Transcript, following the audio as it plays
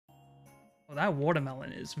Oh, that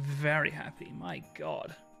watermelon is very happy. My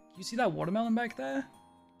god. You see that watermelon back there?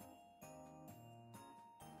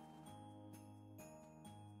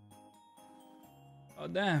 Oh,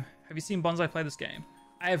 damn. Have you seen Bonsai play this game?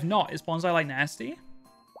 I have not. Is Bonsai, like, nasty?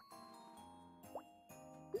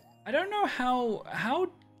 I don't know how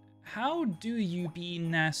do you be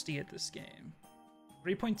nasty at this game?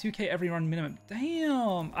 3.2k every run minimum.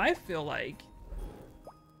 Damn, I feel like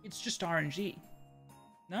it's just RNG.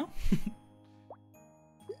 No?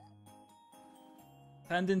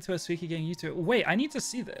 Turned into a Suika game YouTube. Wait, I need to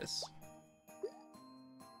see this.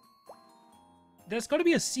 There's got to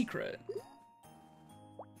be a secret.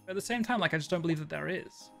 But at the same time, like, I just don't believe that there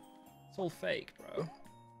is. It's all fake, bro.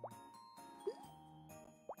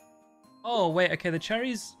 Oh, wait, okay, the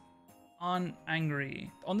cherries aren't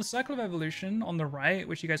angry. On the Circle of Evolution on the right,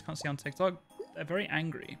 which you guys can't see on TikTok, they're very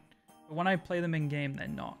angry. But when I play them in game, they're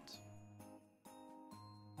not.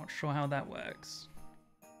 Not sure how that works.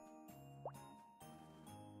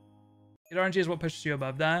 Good RNG is what pushes you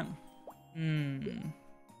above that?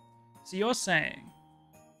 So you're saying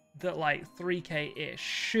that like 3k-ish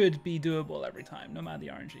should be doable every time, no matter the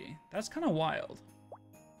RNG. That's kind of wild.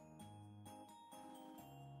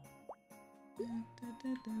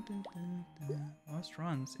 Most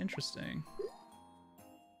runs, interesting.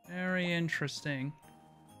 Very interesting.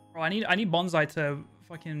 Bro, I need Bonsai to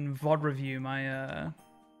fucking VOD review my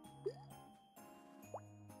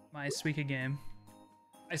my Suika game.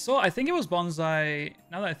 I think it was Bonsai,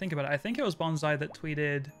 now that I think about it, I think it was Bonsai that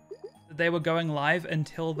tweeted that they were going live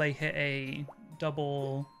until they hit a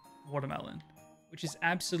double watermelon, which is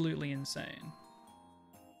absolutely insane.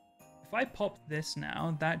 If I pop this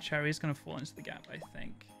now, that cherry is going to fall into the gap, I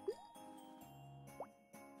think.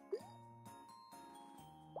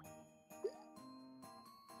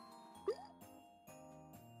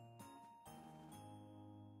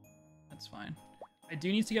 That's fine. I do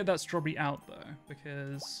need to get that strawberry out, though,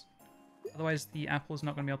 because otherwise the apple is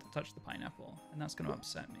not going to be able to touch the pineapple, and that's going to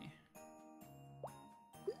upset me.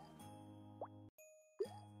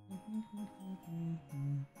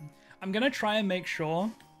 I'm going to try and make sure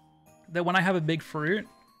that when I have a big fruit,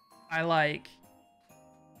 I like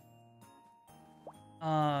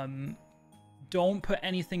don't put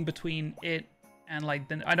anything between it and like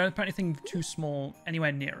I don't put anything too small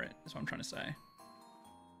anywhere near it, is what I'm trying to say.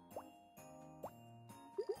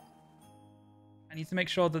 I need to make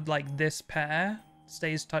sure that like this pear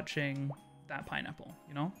stays touching that pineapple,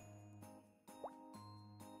 you know?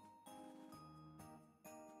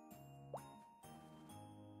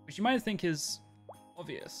 Which you might think is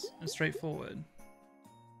obvious and straightforward,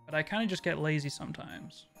 but I kind of just get lazy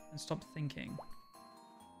sometimes and stop thinking.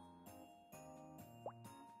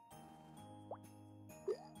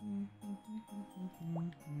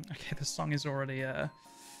 Okay, this song is already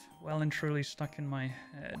well and truly stuck in my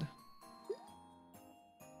head.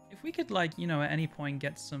 If we could, like, you know, at any point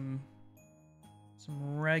get some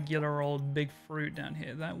regular old big fruit down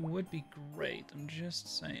here, that would be great. I'm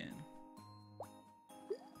just saying.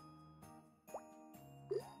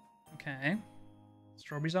 Okay.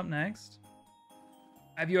 Strawberry's up next.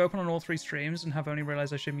 Have you opened on all 3 streams and have only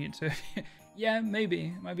realized I should mute too? Yeah,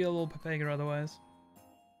 maybe. It might be a little papega otherwise.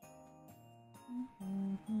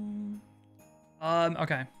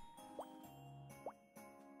 Okay.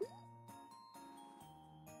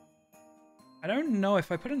 I don't know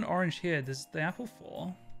if I put an orange here, does the apple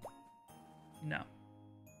fall? No.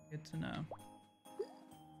 Good to know.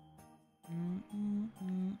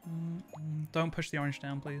 Don't push the orange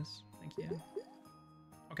down, please. Thank you.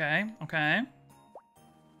 Okay, okay.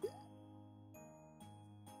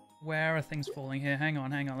 Where are things falling here? Hang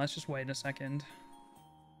on, hang on. Let's just wait a second.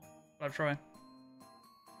 I'll try.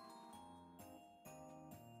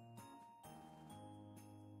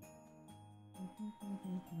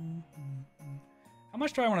 How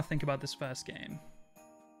much do I want to think about this first game?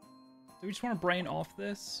 Do we just want to brain off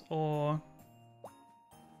this, or...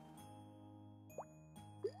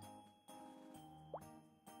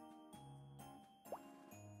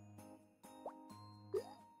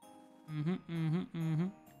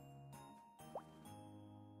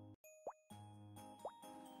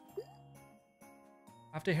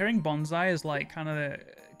 After hearing Bonsai is like kind of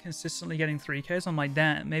consistently getting 3Ks, I'm like,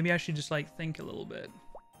 damn, maybe I should just like think a little bit.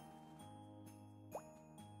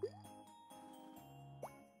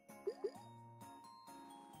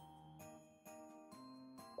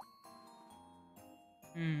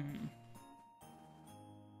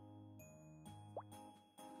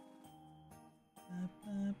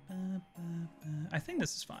 I think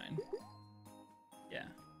this is fine. Yeah,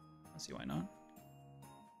 I see why not.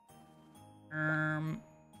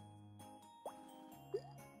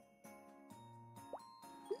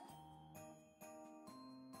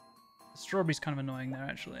 Strawberry's kind of annoying there,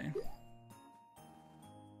 actually.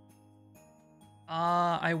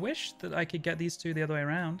 I wish that I could get these two the other way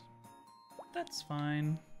around. That's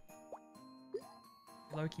fine.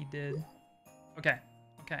 Loki did. Okay,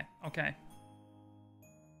 okay, okay.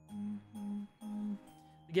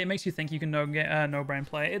 The game makes you think you can no brain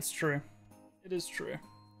play. It's true. It is true.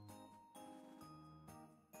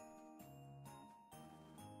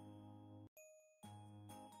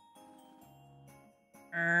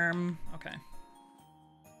 Okay.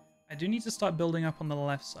 I do need to start building up on the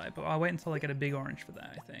left side, but I'll wait until I get a big orange for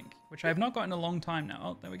that, I think. Which I have not gotten in a long time now.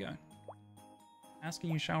 Oh, there we go.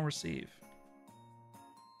 Asking you shall receive.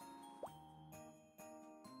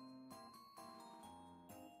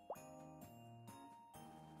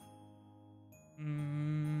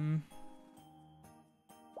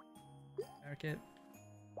 Barricade.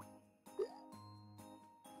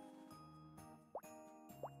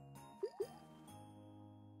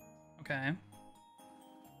 Okay.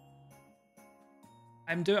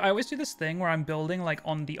 I always do this thing where I'm building like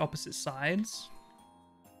on the opposite sides.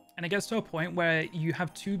 And it gets to a point where you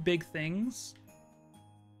have two big things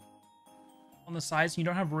on the sides and you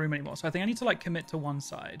don't have room anymore. So I think I need to like commit to one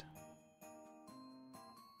side.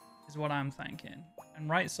 Is what I'm thinking. And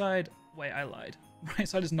right side, wait, I lied. Right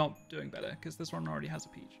side is not doing better because this one already has a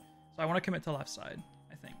peach. So I want to commit to left side,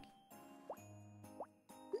 I think.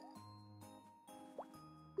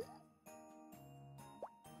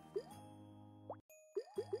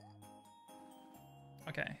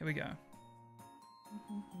 Okay, here we go.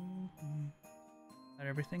 Let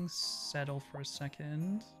everything settle for a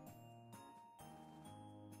second.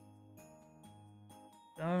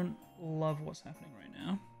 Don't love what's happening right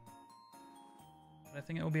now. But I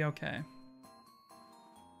think it will be okay.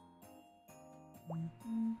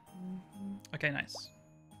 Okay, nice.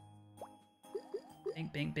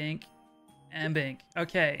 Bink, bink, bink. And bink.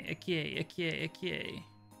 Okay, okay.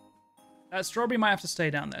 That strawberry might have to stay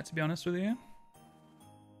down there, to be honest with you.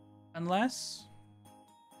 Unless...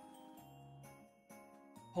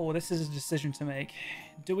 Oh, this is a decision to make.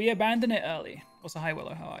 Do we abandon it early? Also, hi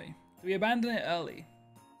Willow, how are you? Do we abandon it early?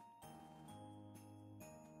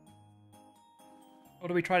 Or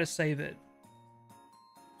do we try to save it?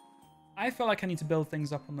 I feel like I need to build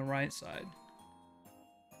things up on the right side.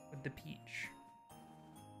 With the peach.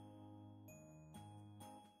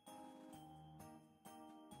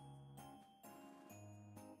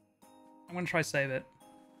 I'm gonna try save it.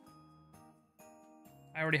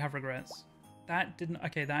 I already have regrets. That didn't...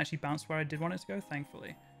 Okay, that actually bounced where I did want it to go,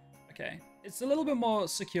 thankfully. Okay, it's a little bit more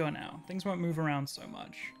secure now. Things won't move around so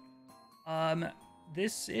much.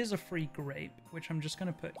 This is a free grape, which I'm just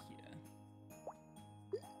going to put here.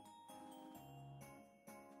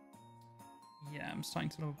 Yeah, I'm starting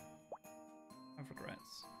to have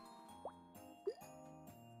regrets.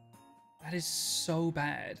 That is so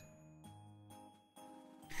bad.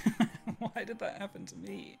 Why did that happen to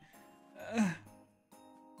me?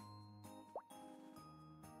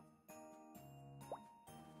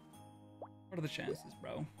 What are the chances,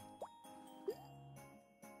 bro?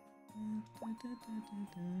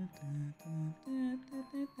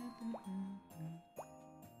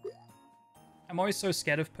 I'm always so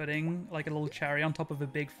scared of putting like a little cherry on top of a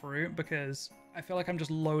big fruit because I feel like I'm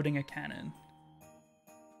just loading a cannon.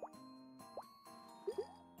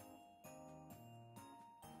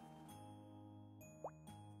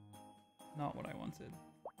 Not what I wanted.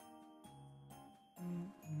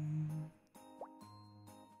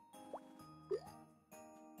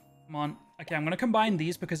 Come on. Okay, I'm going to combine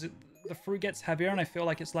these because the fruit gets heavier and I feel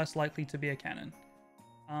like it's less likely to be a cannon.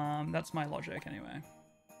 That's my logic anyway.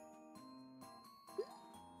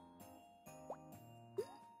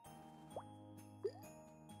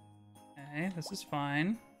 Okay, this is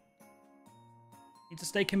fine. Need to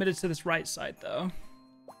stay committed to this right side though.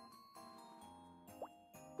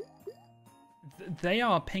 They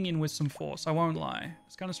are pinging with some force, I won't lie.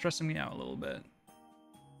 It's kind of stressing me out a little bit.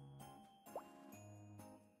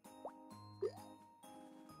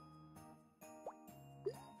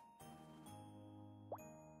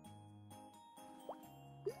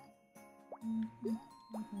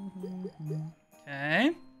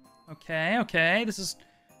 Okay. Okay, okay. This is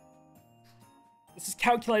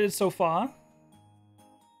calculated so far.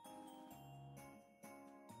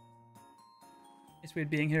 It's weird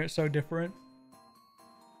being here, it's so different.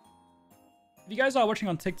 If you guys are watching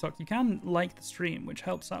on TikTok, you can like the stream, which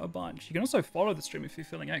helps out a bunch. You can also follow the stream if you're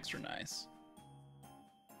feeling extra nice.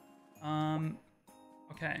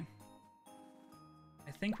 Okay.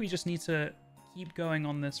 I think we just need to keep going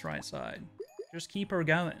on this right side. Just keep her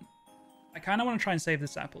going. I kind of want to try and save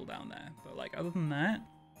this apple down there, but like other than that...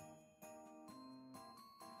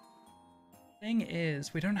 Thing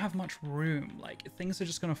is, we don't have much room. Like, things are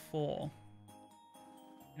just gonna fall.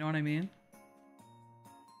 You know what I mean?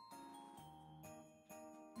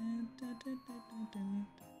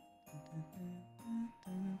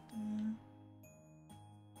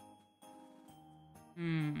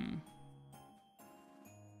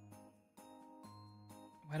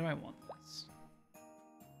 Where do I want this?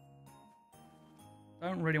 I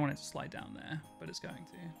don't really want it to slide down there, but it's going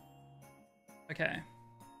to. Okay.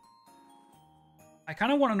 I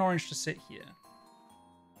kind of want an orange to sit here.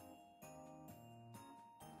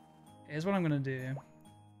 Here's what I'm going to do.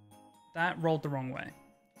 That rolled the wrong way.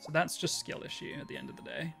 So that's just skill issue at the end of the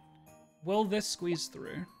day. Will this squeeze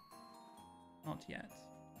through? Not yet.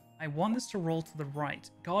 I want this to roll to the right.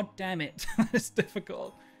 God damn it. That is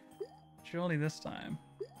difficult. Surely this time.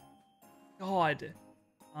 God.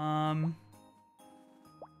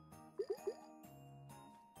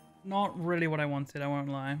 Not really what I wanted, I won't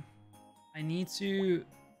lie. I need to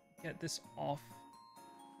get this off.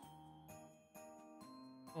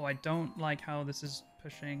 Oh, I don't like how this is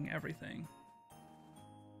pushing everything.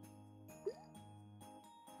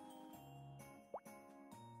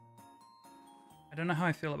 I don't know how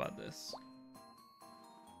I feel about this.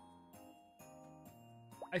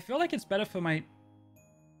 I feel like it's better for my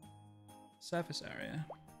surface area,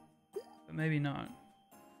 but maybe not.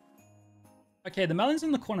 Okay, the melon's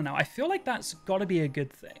in the corner now. I feel like that's got to be a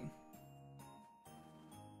good thing.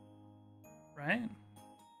 Right?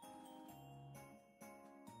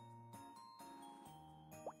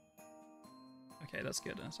 Okay, that's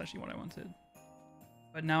good. That's actually what I wanted.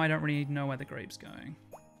 But now I don't really know where the grape's going.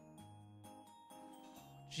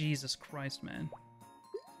 Jesus Christ, man.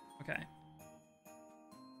 Okay.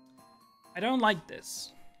 I don't like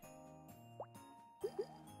this.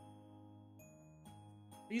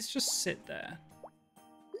 Please just sit there.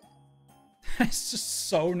 It's just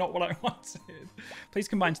so not what I wanted. Please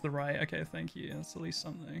combine to the right. Okay, thank you. That's at least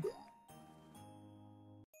something.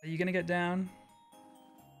 Are you gonna get down?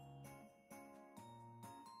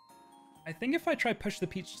 I think if I try push the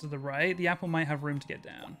peach to the right, the apple might have room to get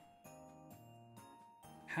down.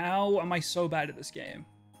 How am I so bad at this game?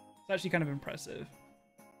 It's actually kind of impressive.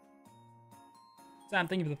 Sam,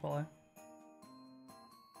 thank you for the follow.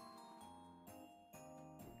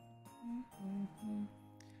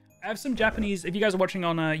 I have some Japanese. If you guys are watching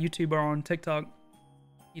on YouTube or on TikTok,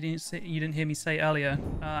 you didn't hear me say earlier.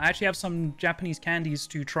 I actually have some Japanese candies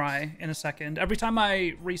to try in a second. Every time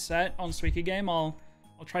I reset on Suika game, I'll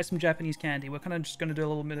try some Japanese candy. We're kind of just gonna do a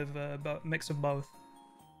little bit of a mix of both.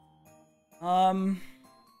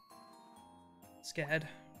 Scared.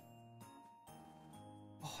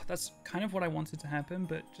 Oh, that's kind of what I wanted to happen,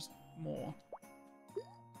 but just more.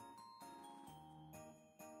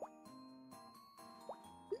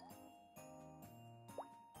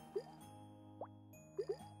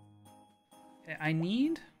 Okay, I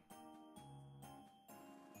need...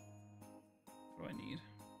 What do I need?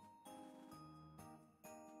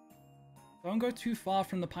 Don't go too far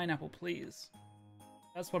from the pineapple, please.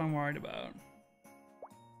 That's what I'm worried about.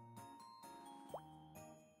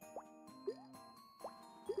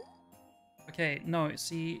 Okay, no,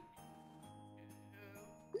 see...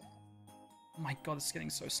 Oh my god, this is getting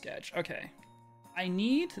so sketch. Okay. I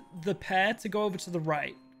need the pear to go over to the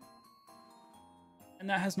right. And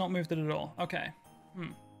that has not moved it at all. Okay.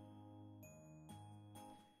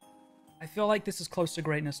 I feel like this is close to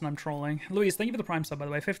greatness and I'm trolling. Louise, thank you for the Prime sub, by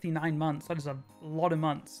the way. 59 months. That is a lot of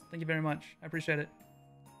months. Thank you very much. I appreciate it.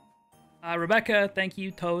 Rebecca, thank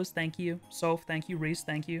you. Toes, thank you. Soph, thank you. Reese,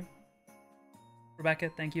 thank you.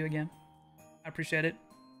 Rebecca, thank you again. I appreciate it.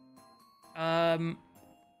 I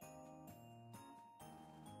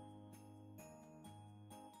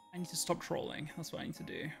need to stop trolling. That's what I need to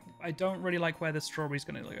do. I don't really like where the strawberry's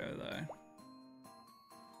gonna go, though.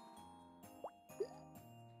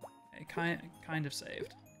 Okay, kind of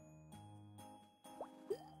saved.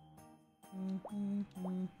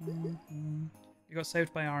 You got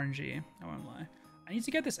saved by RNG. I won't lie. I need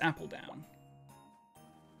to get this apple down.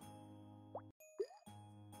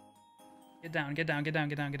 Get down, get down, get down,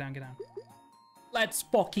 get down, get down, get down. Let's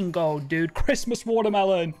fucking go, dude. Christmas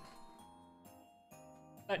watermelon.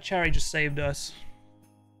 That cherry just saved us.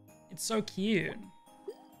 It's so cute.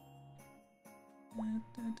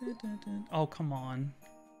 Oh, come on.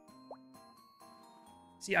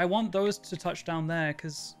 See, I want those to touch down there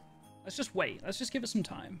because... Let's just wait. Let's just give it some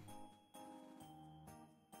time.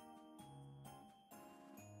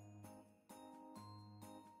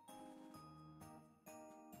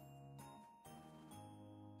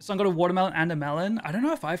 So I've got a watermelon and a melon. I don't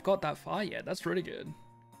know if I've got that far yet. That's really good.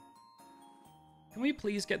 Can we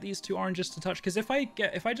please get these 2 oranges to touch? Because if I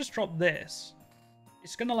just drop this,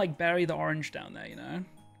 it's gonna like bury the orange down there, you know?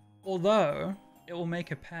 Although it will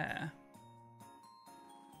make a pair.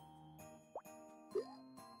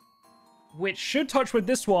 Which should touch with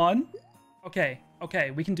this one. Okay,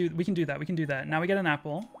 okay, we can do that. Now we get an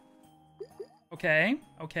apple. Okay,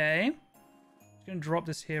 okay. Just gonna drop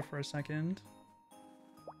this here for a second.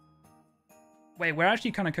 Wait, we're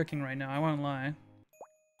actually kind of cooking right now, I won't lie.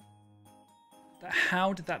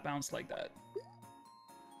 How did that bounce like that?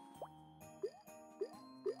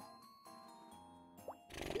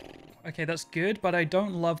 Okay, that's good, but I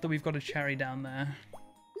don't love that we've got a cherry down there.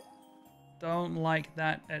 Don't like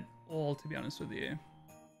that at all, to be honest with you.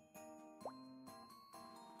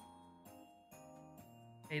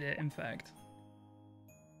 Hate it, in fact.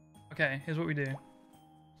 Okay, here's what we do.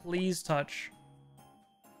 Please touch.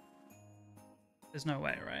 There's no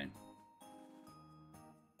way, right?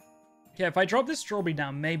 Okay, if I drop this strawberry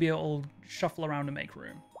down, maybe it'll shuffle around and make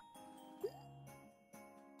room.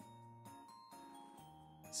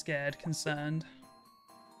 Scared, concerned.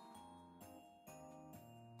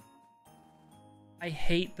 I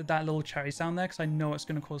hate that little cherry sound there because I know it's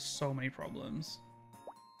going to cause so many problems.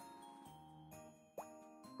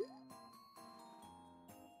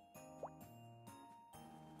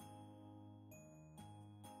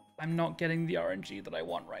 I'm not getting the RNG that I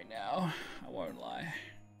want right now. I won't lie.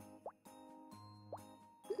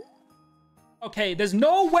 Okay, there's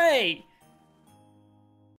no way!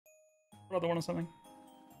 What other one or something?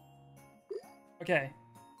 Okay.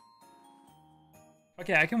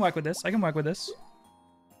 Okay, I can work with this. I can work with this.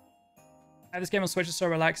 This game on Switch is so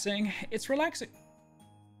relaxing. It's relaxing.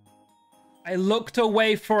 I looked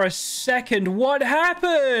away for a second. What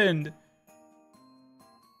happened?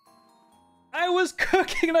 I was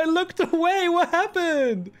cooking and I looked away. What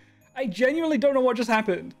happened? I genuinely don't know what just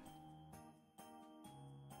happened.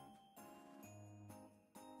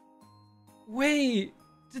 Wait,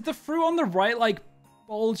 did the fruit on the right like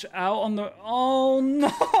bulge out on the... Oh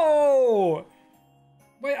no!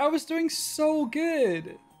 Wait, I was doing so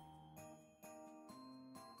good.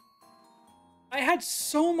 I had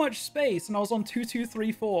so much space and I was on 2, 2,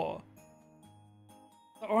 3, 4.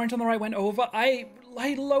 The orange on the right went over. I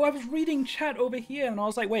was reading chat over here and I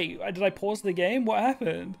was like, wait, did I pause the game? What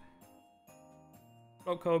happened?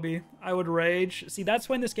 Oh, Kobe, I would rage. See, that's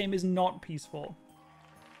when this game is not peaceful.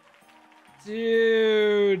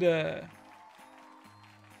 Dude.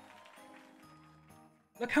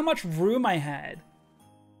 Look how much room I had.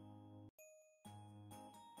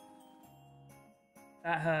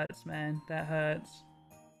 That hurts, man. That hurts.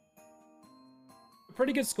 A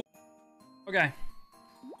pretty good score. Okay.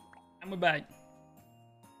 And we're back.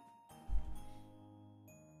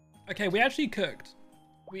 Okay, we actually cooked.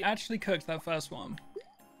 We actually cooked that first one.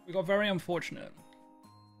 We got very unfortunate.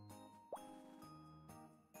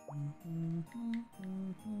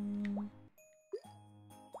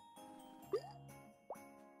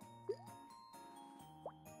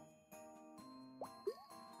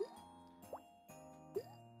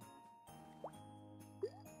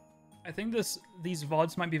 I think these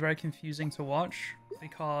VODs might be very confusing to watch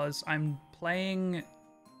because I'm playing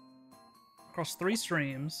across 3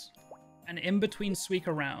 streams and in between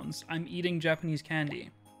Suika rounds, I'm eating Japanese candy.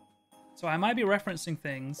 So I might be referencing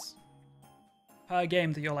things per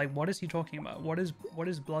game that you're like, what is he talking about? What is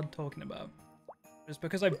Blood talking about? It's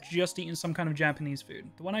because I've just eaten some kind of Japanese food.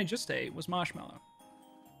 The one I just ate was marshmallow.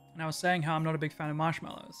 And I was saying how I'm not a big fan of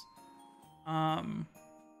marshmallows.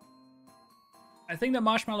 I think that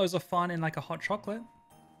marshmallows are fun in like a hot chocolate.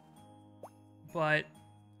 But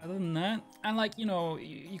other than that, and like, you know,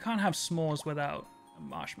 you can't have s'mores without a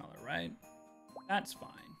marshmallow, right? That's fine.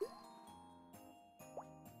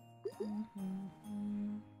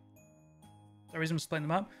 The reason I'm splitting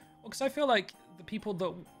them up? Well, because I feel like the people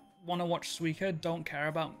that want to watch Suika don't care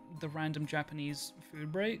about the random Japanese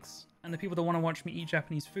food breaks. And the people that want to watch me eat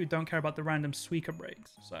Japanese food don't care about the random Suika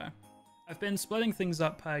breaks. So I've been splitting things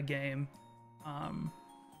up per game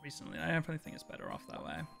recently. I definitely think it's better off that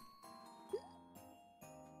way.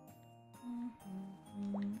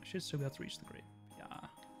 I should still be able to reach the grape. Yeah.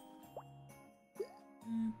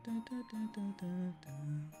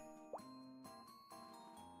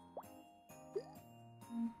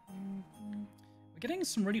 We're getting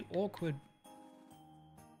some really awkward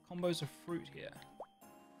combos of fruit here.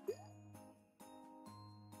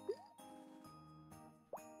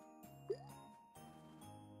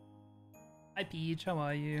 Hi Peach, how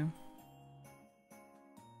are you?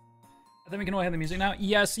 I think we can all hear the music now.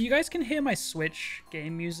 Yeah, so you guys can hear my Switch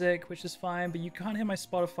game music, which is fine, but you can't hear my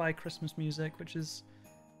Spotify Christmas music, which is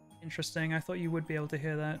interesting. I thought you would be able to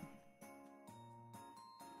hear that.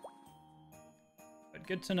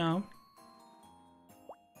 good to know.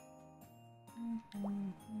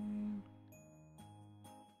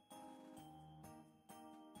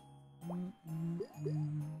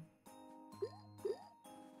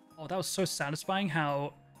 Oh, that was so satisfying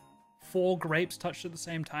how 4 grapes touched at the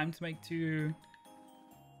same time to make 2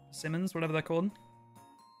 persimmons, whatever they're called.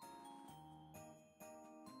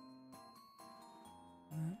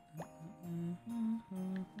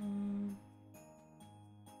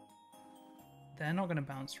 They're not going to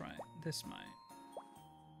bounce right. This might.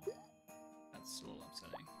 That's a little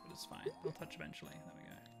upsetting, but it's fine. They'll touch eventually. There we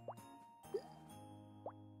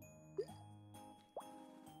go.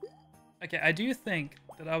 Okay, I do think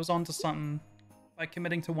that I was onto something by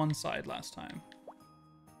committing to one side last time.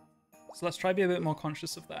 So let's try to be a bit more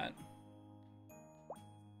conscious of that.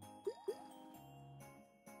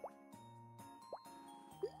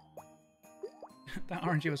 That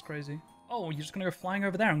orangey was crazy. Oh, you're just gonna go flying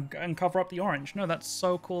over there and cover up the orange. No, that's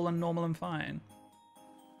so cool and normal and fine.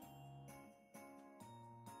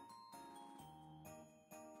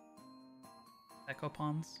 Echo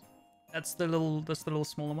ponds. That's the little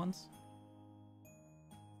smaller ones.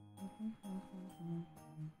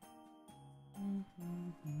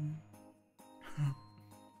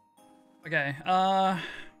 Okay, I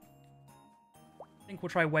think we'll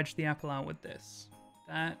try wedge the apple out with this.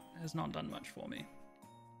 That has not done much for me.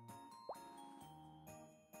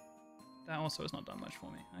 That also has not done much for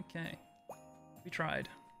me. Okay, we tried.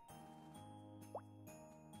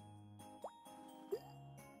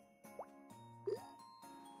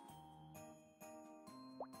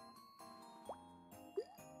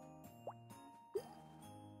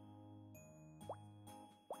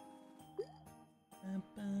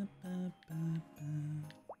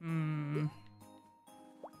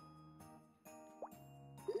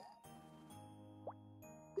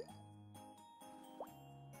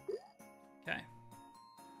 Okay.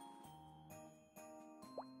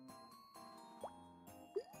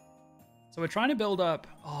 So we're trying to build up...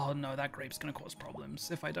 Oh no, that grape's gonna cause problems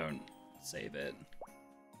if I don't save it.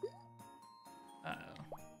 Uh-oh.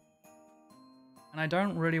 And I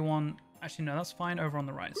don't really want... Actually, no, that's fine over on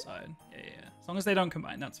the right side. Yeah. As long as they don't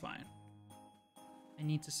combine, that's fine. I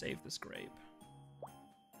need to save this grape.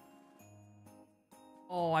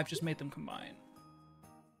 Oh, I've just made them combine.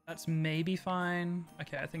 That's maybe fine.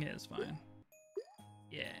 Okay, I think it is fine.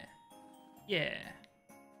 Yeah.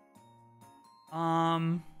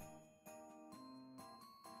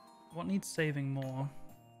 What needs saving more?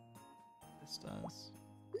 This does.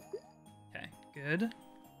 Okay, good.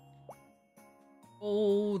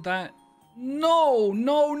 Oh, that... No!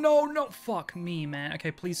 Fuck me, man.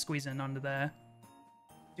 Okay, please squeeze in under there.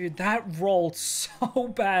 Dude, that rolled so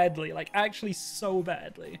badly. Like, actually so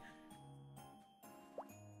badly. Oh,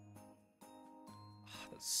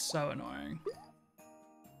 that's so annoying.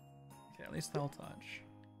 Okay, at least they'll touch.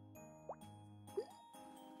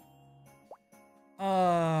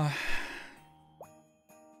 Can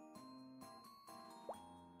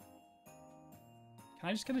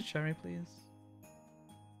I just get a cherry, please?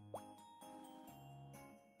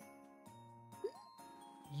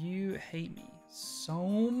 You hate me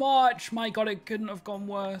so much. My god, it couldn't have gone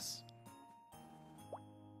worse.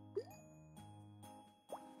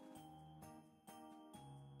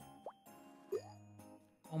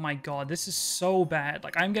 Oh my god, this is so bad.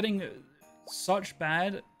 Like, I'm getting such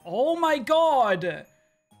bad. Oh my god!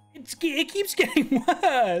 It keeps getting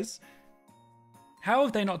worse. How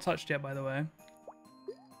have they not touched yet, by the way?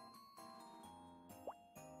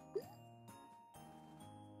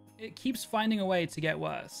 It keeps finding a way to get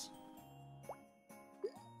worse.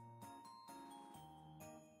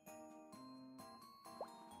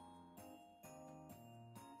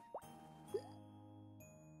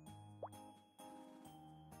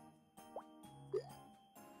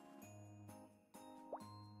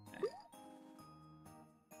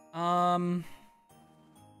 I'm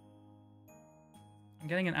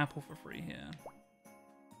getting an apple for free here.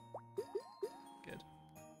 Good.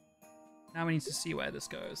 Now we need to see where this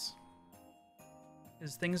goes.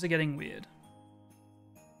 Because things are getting weird.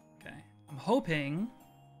 Okay. I'm hoping...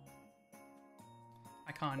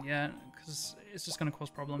 I can't yet, because it's just going to cause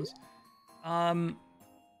problems. Okay.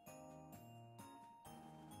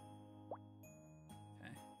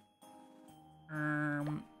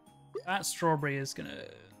 That strawberry is going to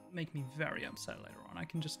make me very upset later on. I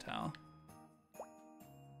can just tell.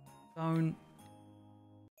 Don't...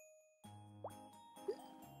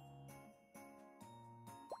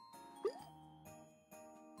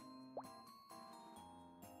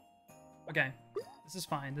 Okay, this is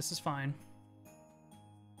fine. This is fine.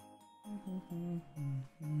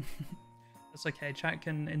 That's okay. Chat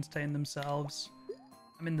can entertain themselves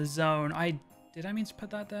I'm in the zone. Did I mean to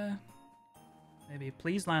put that there? Maybe.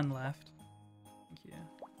 Please land left. Thank you.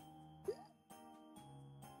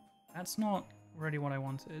 That's not really what I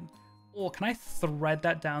wanted. Or can I thread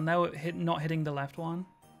that down there, not hitting the left one?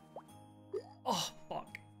 Oh,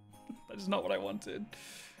 fuck. That is not what I wanted.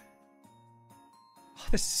 Oh,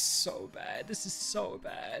 this is so bad. This is so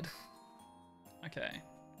bad. Okay.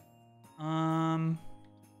 I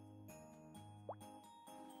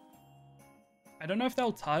don't know if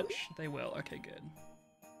they'll touch. They will. Okay, good.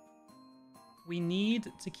 We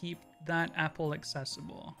need to keep that apple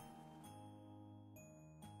accessible.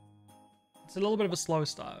 It's a little bit of a slow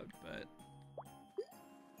start, but...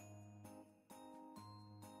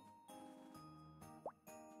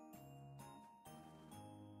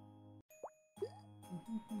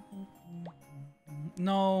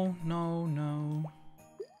 No, no, no.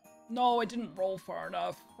 No, I didn't roll far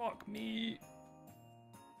enough. Fuck me.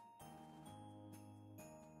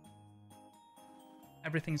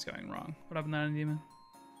 Everything's going wrong. What happened there, Demon?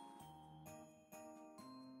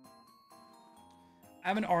 I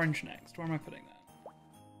have an orange next. Where am I putting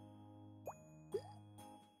that?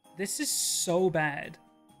 This is so bad.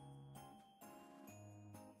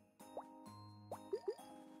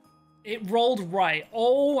 It rolled right.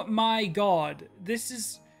 Oh my god. This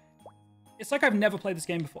is... It's like I've never played this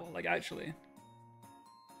game before, like, actually.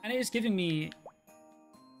 And it is giving me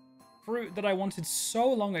fruit that I wanted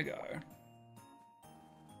so long ago.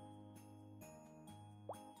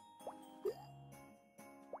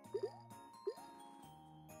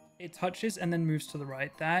 It touches and then moves to the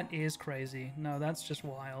right. That is crazy. No, that's just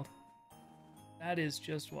wild. That is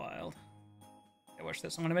just wild. Okay, watch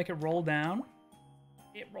this. I'm gonna make it roll down.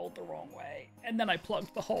 It rolled the wrong way. And then I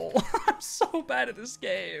plugged the hole. I'm so bad at this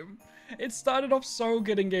game. It started off so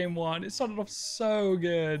good in game one. It started off so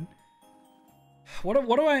good. What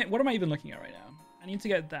am I even looking at right now? I need to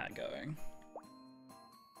get that going.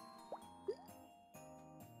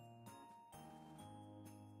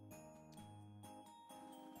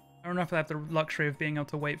 I don't know if I have the luxury of being able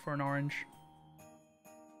to wait for an orange.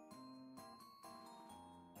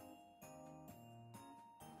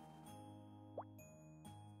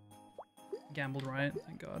 Gambled right,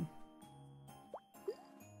 thank god.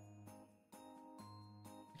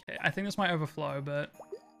 Okay, I think this might overflow, but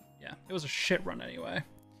yeah, it was a shit run anyway.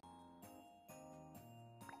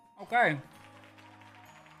 Okay.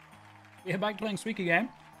 We are back playing Suika game,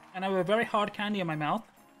 and I have a very hard candy in my mouth.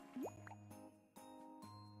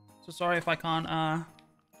 So sorry if I can't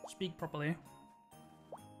speak properly.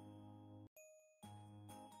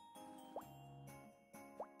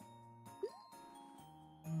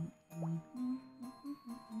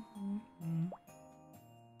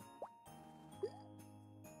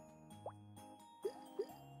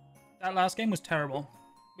 That last game was terrible.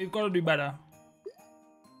 We've got to do better.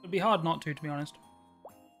 It'd be hard not to be honest.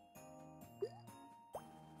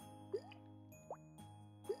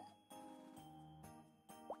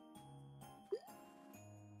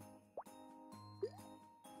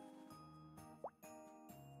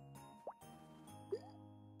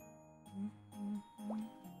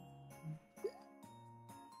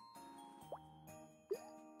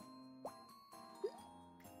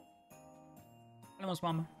 Almost,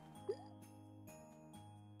 mama.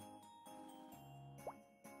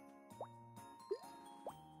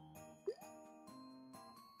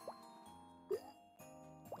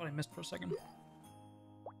 Thought I missed for a second.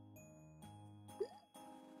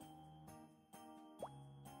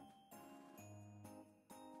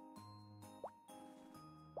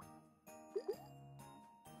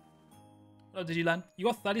 Oh, did you land? You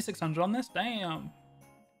got 3,600 on this? Damn.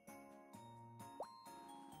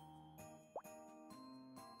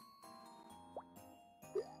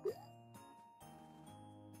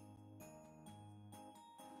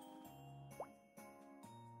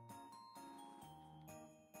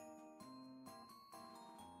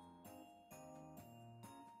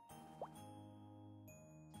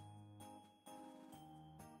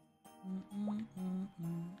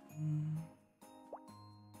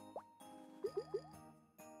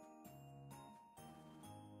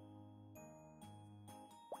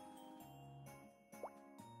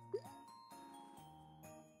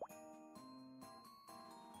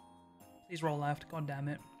 Please roll left, god damn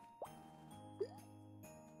it.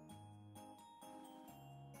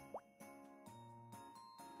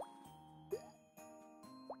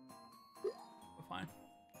 We're fine.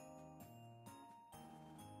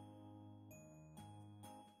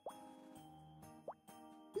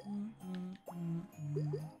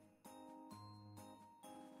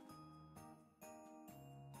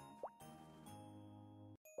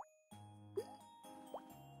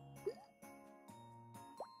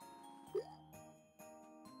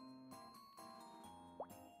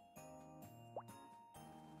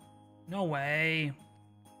 No way.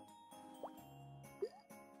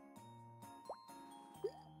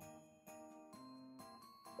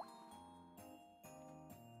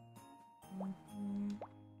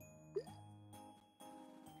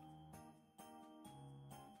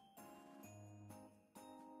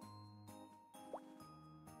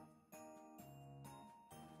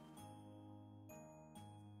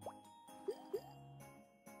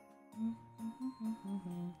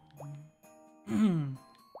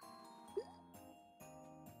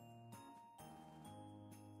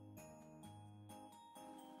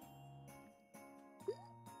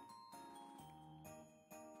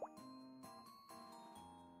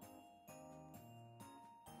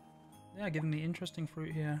 Yeah, giving me interesting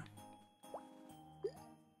fruit here.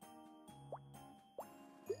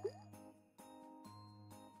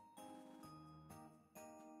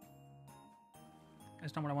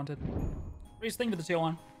 That's not what I wanted. Reese, thank you for the tier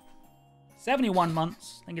 1. 71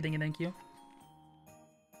 months. Thank you, thank you, thank you.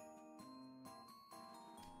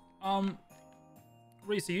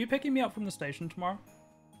 Reese, are you picking me up from the station tomorrow?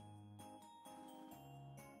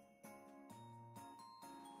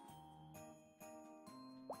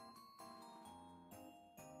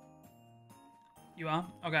 You are?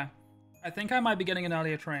 Okay. I think I might be getting an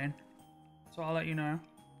earlier train, so I'll let you know.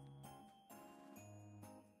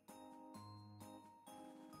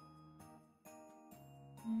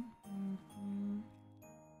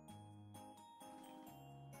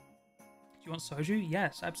 Do you want soju?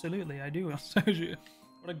 Yes, absolutely. I do want soju.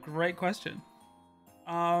 What a great question.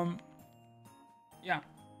 Yeah,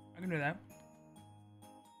 I can do that.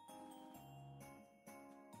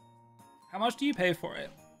 How much do you pay for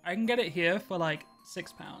it? I can get it here for like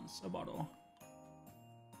 £6 a bottle.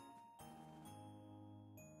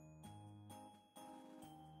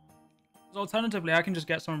 So alternatively, I can just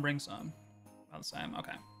get some and bring some. About the same.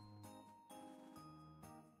 Okay.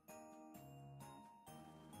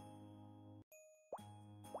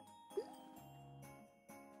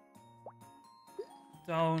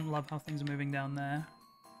 Don't love how things are moving down there.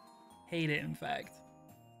 Hate it, in fact.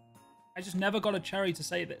 I just never got a cherry to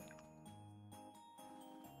save it.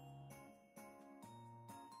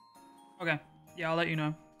 Okay. Yeah, I'll let you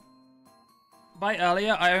know. By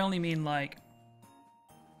earlier, I only mean like...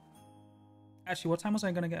 Actually, what time was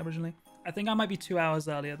I going to get originally? I think I might be 2 hours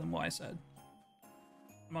earlier than what I said.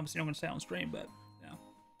 I'm obviously not going to say it on stream, but yeah.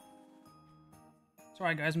 It's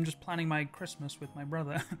alright, guys. I'm just planning my Christmas with my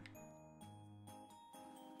brother.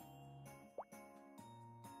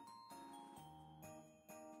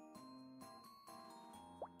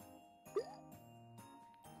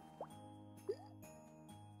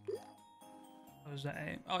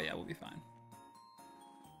 Jose. Oh yeah, we'll be fine.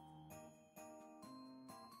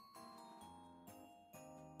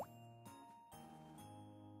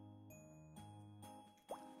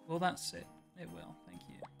 Will that sit? It will, thank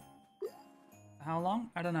you. For how long?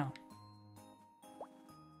 I don't know.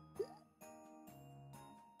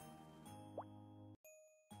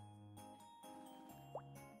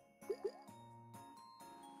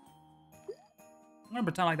 I'm gonna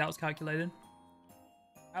pretend like that was calculated.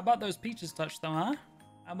 How about those peaches touch though, huh?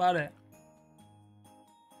 How about it?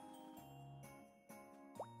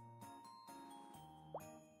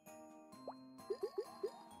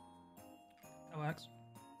 That works.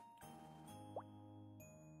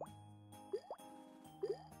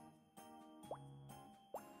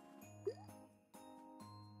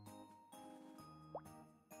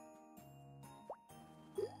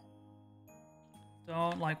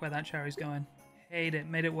 Don't like where that cherry's going. Hate it.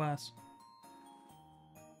 Made it worse.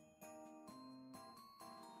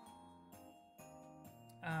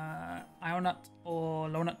 Ionut or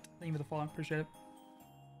Lonut. Thank you for the follow. Appreciate it.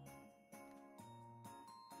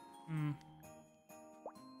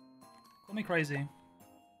 Call me crazy.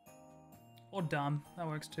 Or dumb. That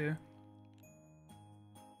works too.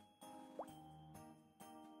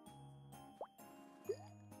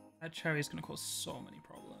 That cherry is going to cause so many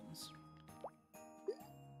problems.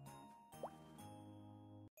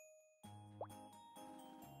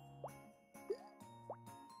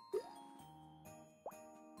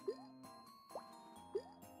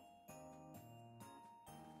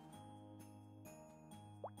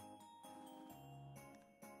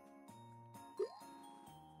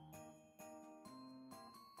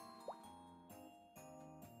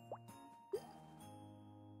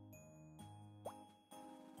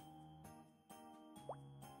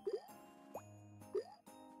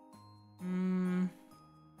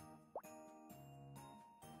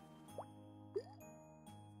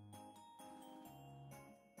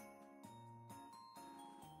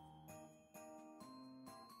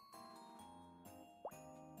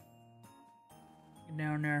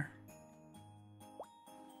 Down there.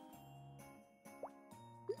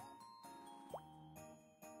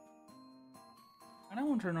 I don't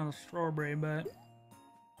want another strawberry, but...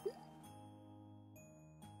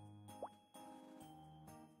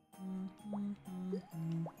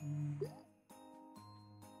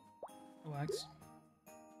 Relax.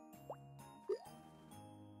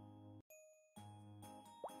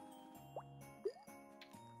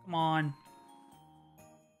 Come on.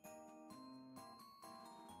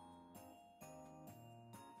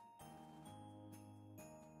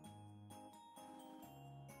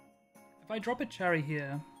 If I drop a cherry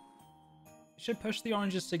here, it should push the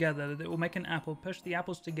oranges together. It will make an apple. Push the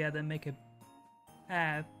apples together, make a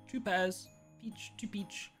pear. 2 pears. Peach, 2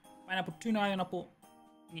 peach. Pineapple, 2 pineapple.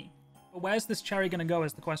 But where's this cherry gonna go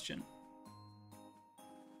is the question.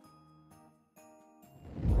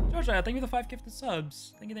 Jojo, thank you for the 5 gifted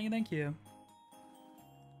subs. Thank you, thank you, thank you.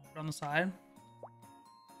 Put it on the side.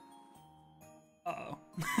 Uh-oh.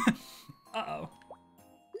 Uh-oh.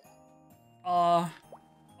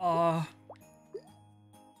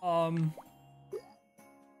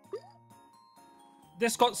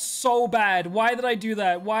 This got so bad. Why did I do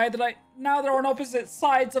that? Why did I... Now they're on opposite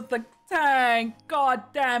sides of the tank. God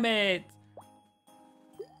damn it.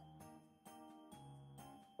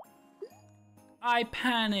 I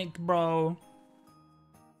panicked, bro.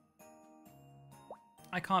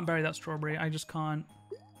 I can't bury that strawberry. I just can't.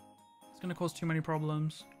 It's gonna cause too many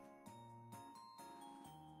problems.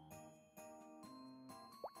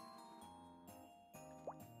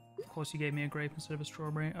 Of course you gave me a grape instead of a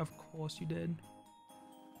strawberry. Of course you did.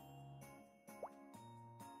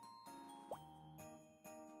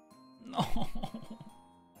 No.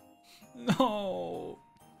 No.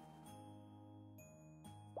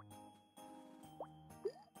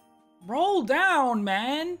 Roll down,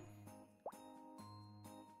 man.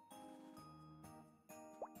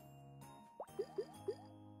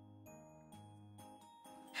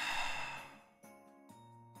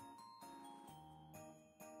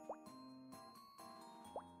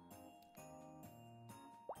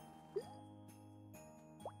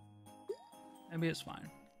 Maybe it's fine.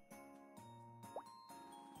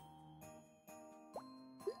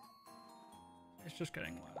 It's just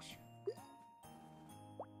getting worse.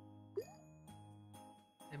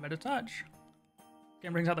 Give it a touch.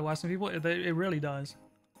 Game brings out the worst in people. It really does.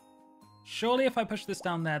 Surely if I push this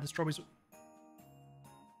down there, the strawberries...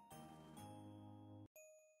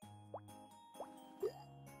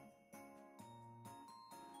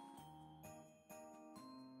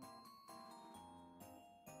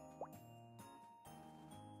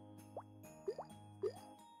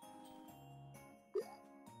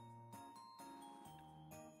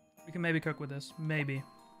 We can maybe cook with this. Maybe.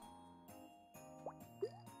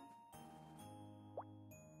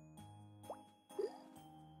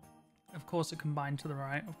 Of course it combined to the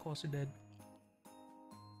right. Of course it did.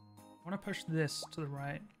 I want to push this to the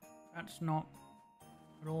right. That's not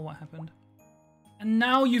at all what happened. And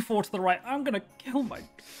now you fall to the right. I'm gonna kill my...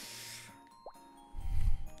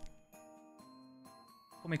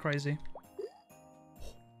 Call me crazy.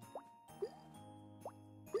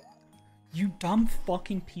 You dumb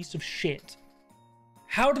fucking piece of shit.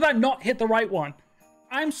 How did that not hit the right one?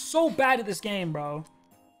 I'm so bad at this game, bro.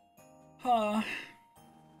 I'm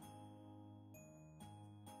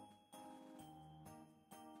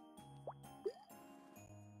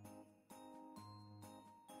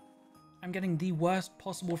getting the worst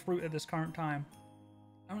possible fruit at this current time.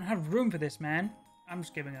 I don't have room for this, man. I'm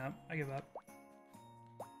just giving up. I give up.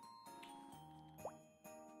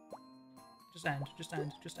 Just end, just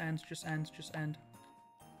end, just end, just end, just end.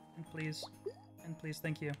 And please. And please,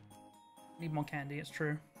 thank you. Need more candy, it's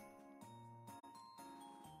true.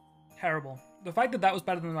 Terrible. The fact that that was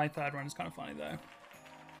better than my third one is kind of funny, though.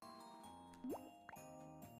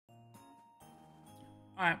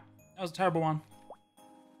 Alright, that was a terrible one.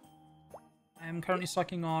 I am currently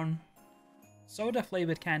sucking on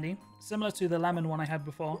soda-flavored candy, similar to the lemon one I had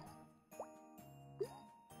before.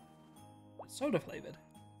 Soda-flavored.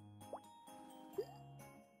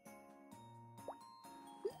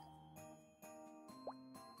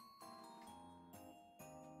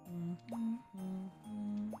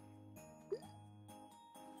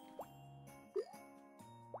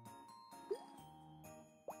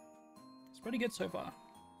 It's pretty good so far.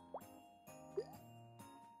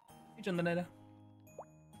 Hey, Generator.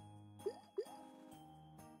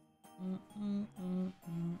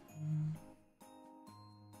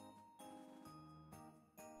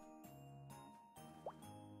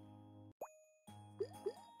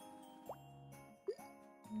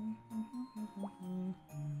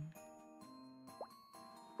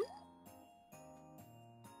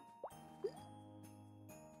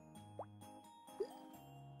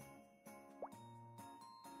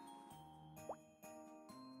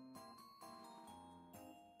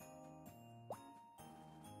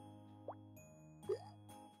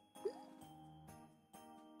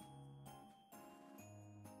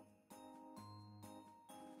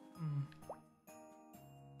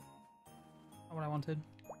 Not what I wanted.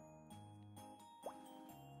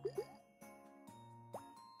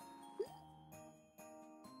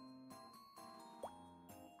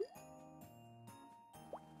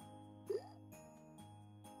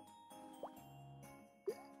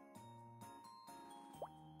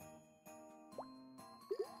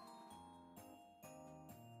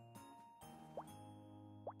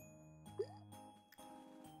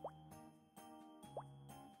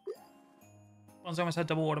 Bonsai almost had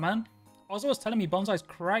double water, man. Ozzy was telling me Bonsai's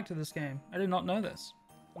correct at this game. I did not know this.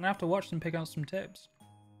 I'm gonna have to watch and pick out some tips.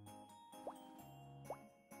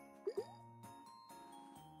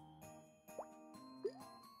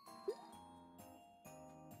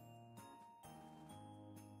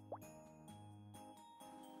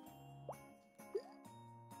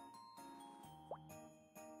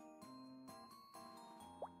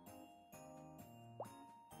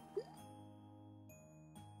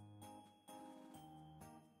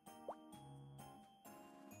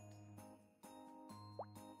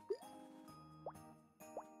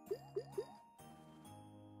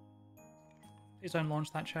 Please don't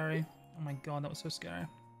launch that cherry. Oh my god, that was so scary.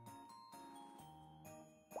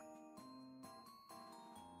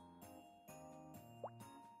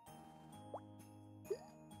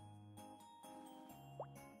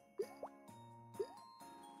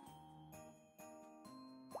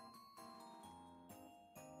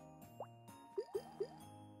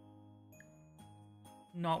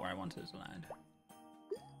 Not where I wanted it to land.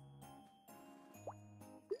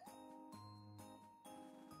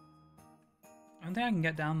 I don't think I can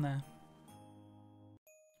get down there.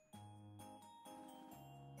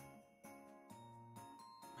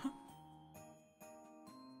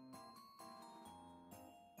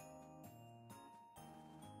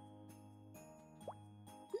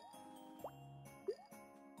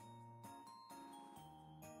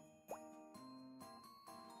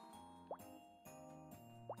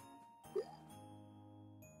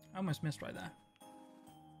 I almost missed right there.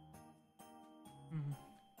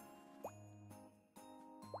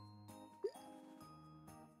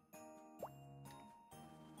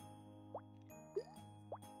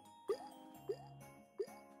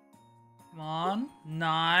 Come on.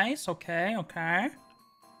 Nice. Okay, okay.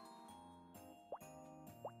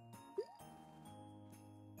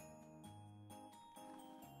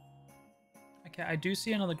 Okay, I do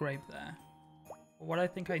see another grape there. But what I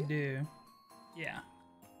think I do... Yeah.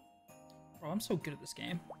 Bro, I'm so good at this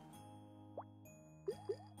game.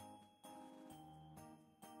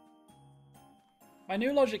 My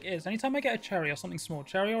new logic is, anytime I get a cherry or something small,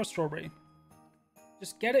 cherry or a strawberry,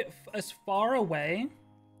 just get it as far away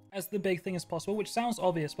as the big thing as possible, which sounds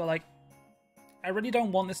obvious, but like, I really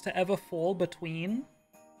don't want this to ever fall between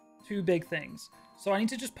two big things. So I need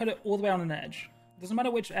to just put it all the way on an edge. Doesn't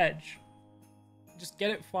matter which edge. Just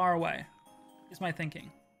get it far away, is my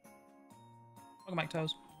thinking. Welcome back,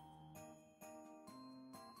 Toes.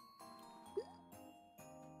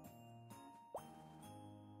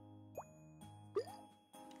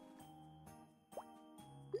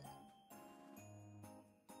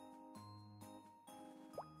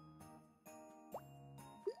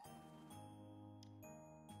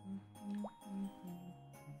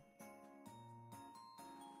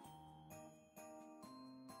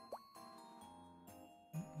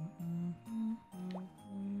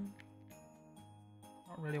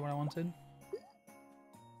 Not really what I wanted.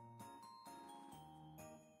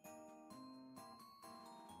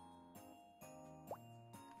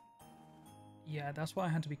 Yeah, that's what I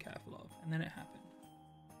had to be careful of, and then it happened.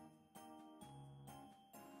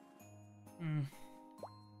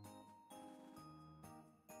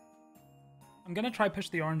 I'm gonna try push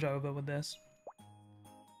the orange over with this.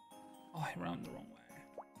 Oh, I ran the wrong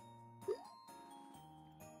way.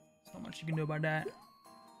 There's not much you can do about that.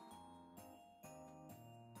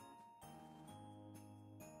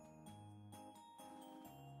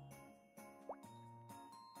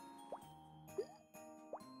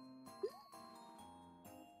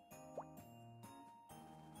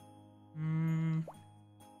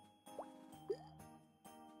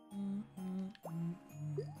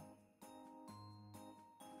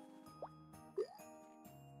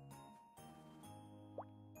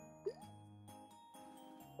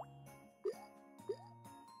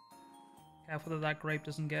 Careful that that grape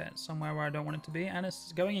doesn't get somewhere where I don't want it to be, and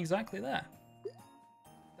it's going exactly there.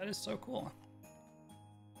 That is so cool.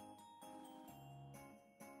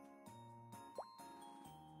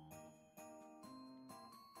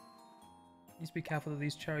 Need to be careful that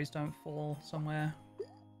these cherries don't fall somewhere.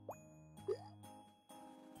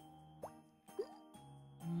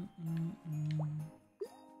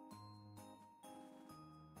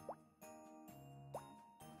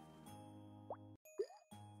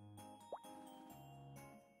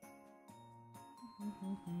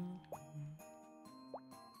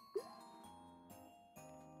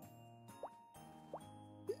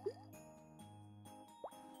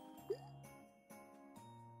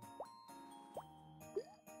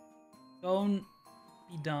 Don't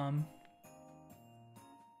be dumb.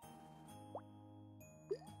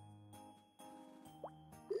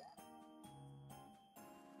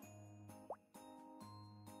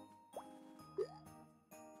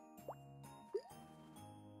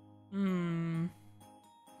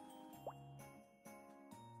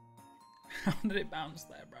 How did it bounce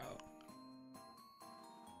there, bro?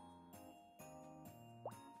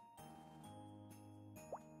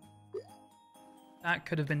 That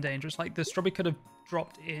could have been dangerous. Like, the strawberry could have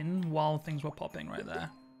dropped in while things were popping right there.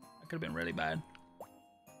 That could have been really bad.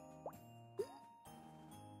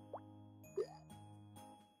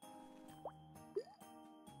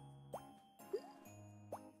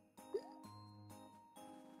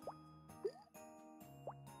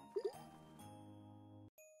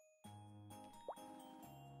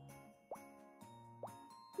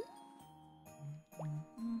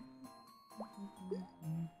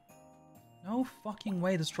 No fucking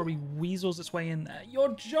way the strawberry weasels its way in there.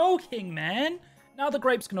 You're joking, man. Now the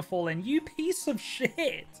grape's gonna fall in. You piece of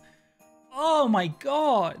shit. Oh my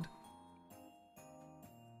god.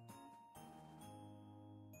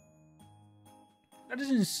 That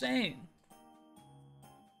is insane.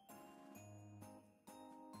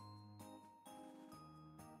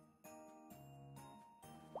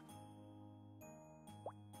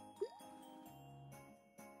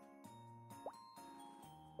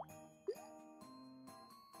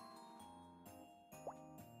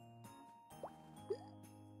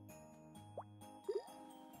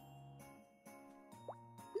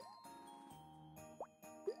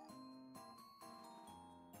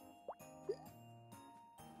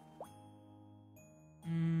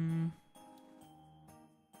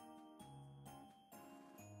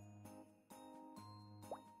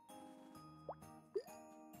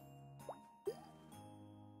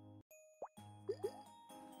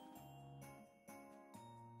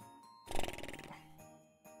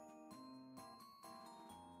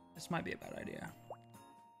 This might be a bad idea.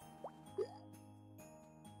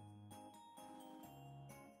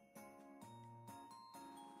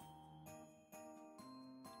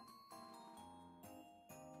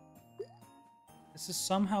 This is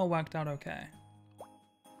somehow worked out okay.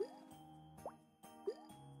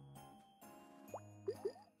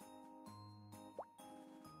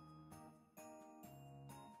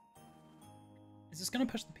 Is this gonna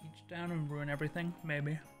push the peach down and ruin everything?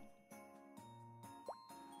 Maybe.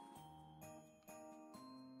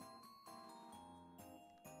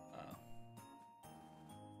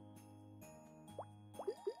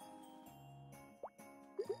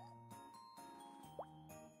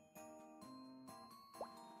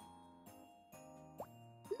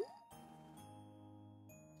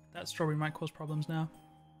 That strawberry might cause problems now.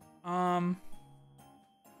 I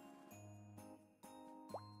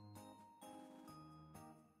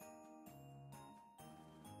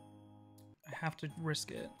have to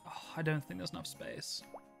risk it. Oh, I don't think there's enough space.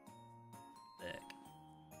 Thick.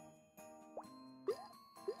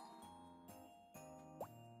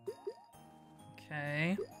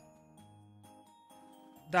 Okay.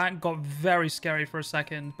 That got very scary for a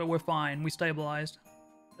second, but we're fine. We stabilized.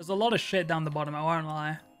 There's a lot of shit down the bottom, I won't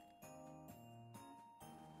lie.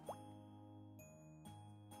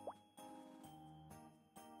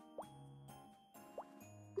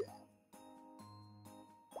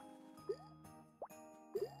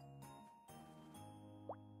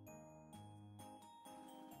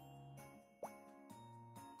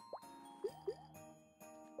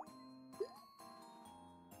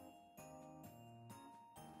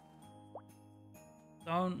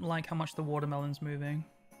 Don't like how much the watermelon's moving.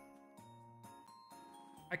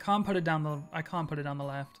 I can't put it down the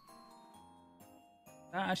left.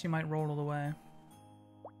 That actually might roll all the way.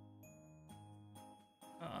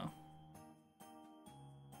 Uh-oh.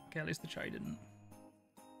 Okay, at least the cherry didn't.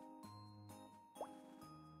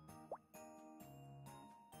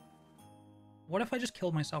 What if I just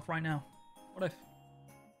killed myself right now? What if?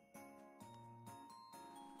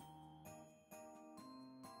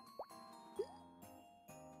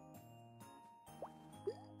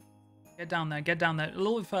 Get down there, get down there. A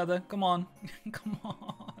little bit further. Come on. Come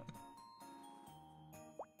on.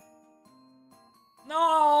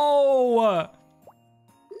 No!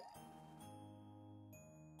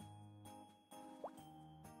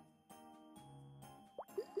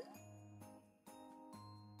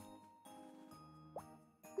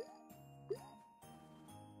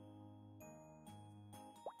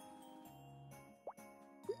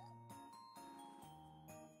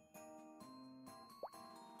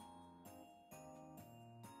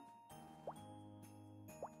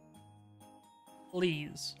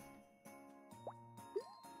 Please.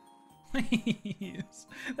 Please.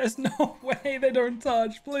 There's no way they don't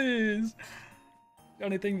touch, please. Got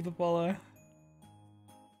anything with the follow?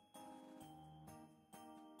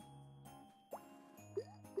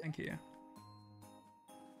 Thank you.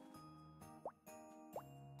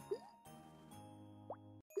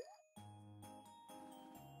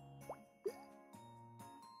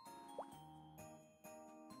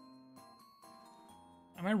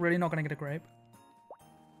 Am I really not gonna get a grape?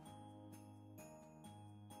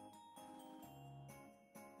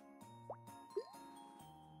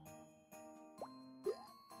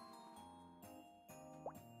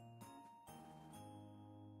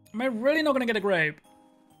 Am I really not gonna get a grape?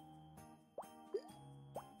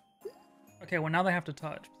 Okay, well now they have to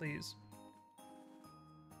touch, please.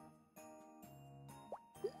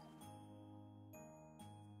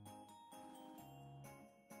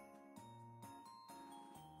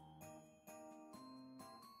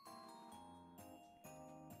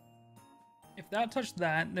 If that touched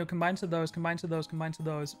that, they'll combine to those, combine to those, combine to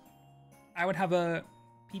those. I would have a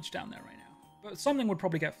peach down there right now. But something would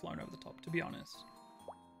probably get flown over the top, to be honest.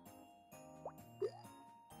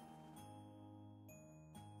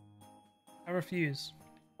 I refuse.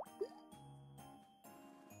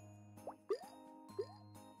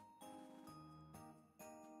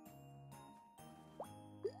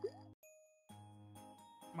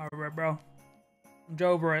 I'm over it, bro. I'm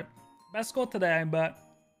over it. Best score today, but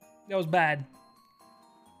that was bad.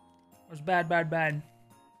 It was bad, bad, bad.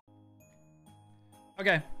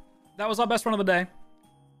 Okay, that was our best run of the day.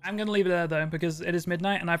 I'm gonna leave it there though, because it is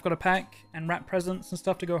midnight and I've got to pack and wrap presents and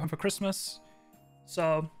stuff to go home for Christmas.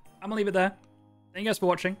 So I'm gonna leave it there. Thank you guys for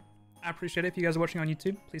watching. I appreciate it. If you guys are watching on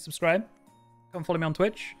YouTube, please subscribe. Come follow me on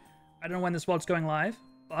Twitch. I don't know when this vlog's going live,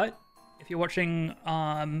 but if you're watching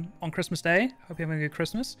on Christmas Day, I hope you're having a good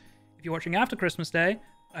Christmas. If you're watching after Christmas Day,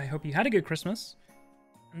 I hope you had a good Christmas.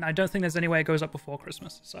 And I don't think there's any way it goes up before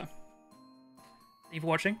Christmas, so. Thank you for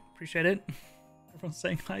watching. Appreciate it. Everyone's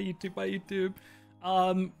saying hi YouTube, bye YouTube.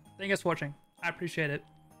 Thank you guys for watching. I appreciate it.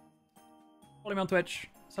 Follow me on Twitch,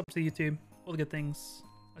 sub to YouTube, all the good things.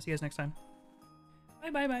 I'll see you guys next time.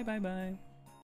 Bye bye bye bye bye.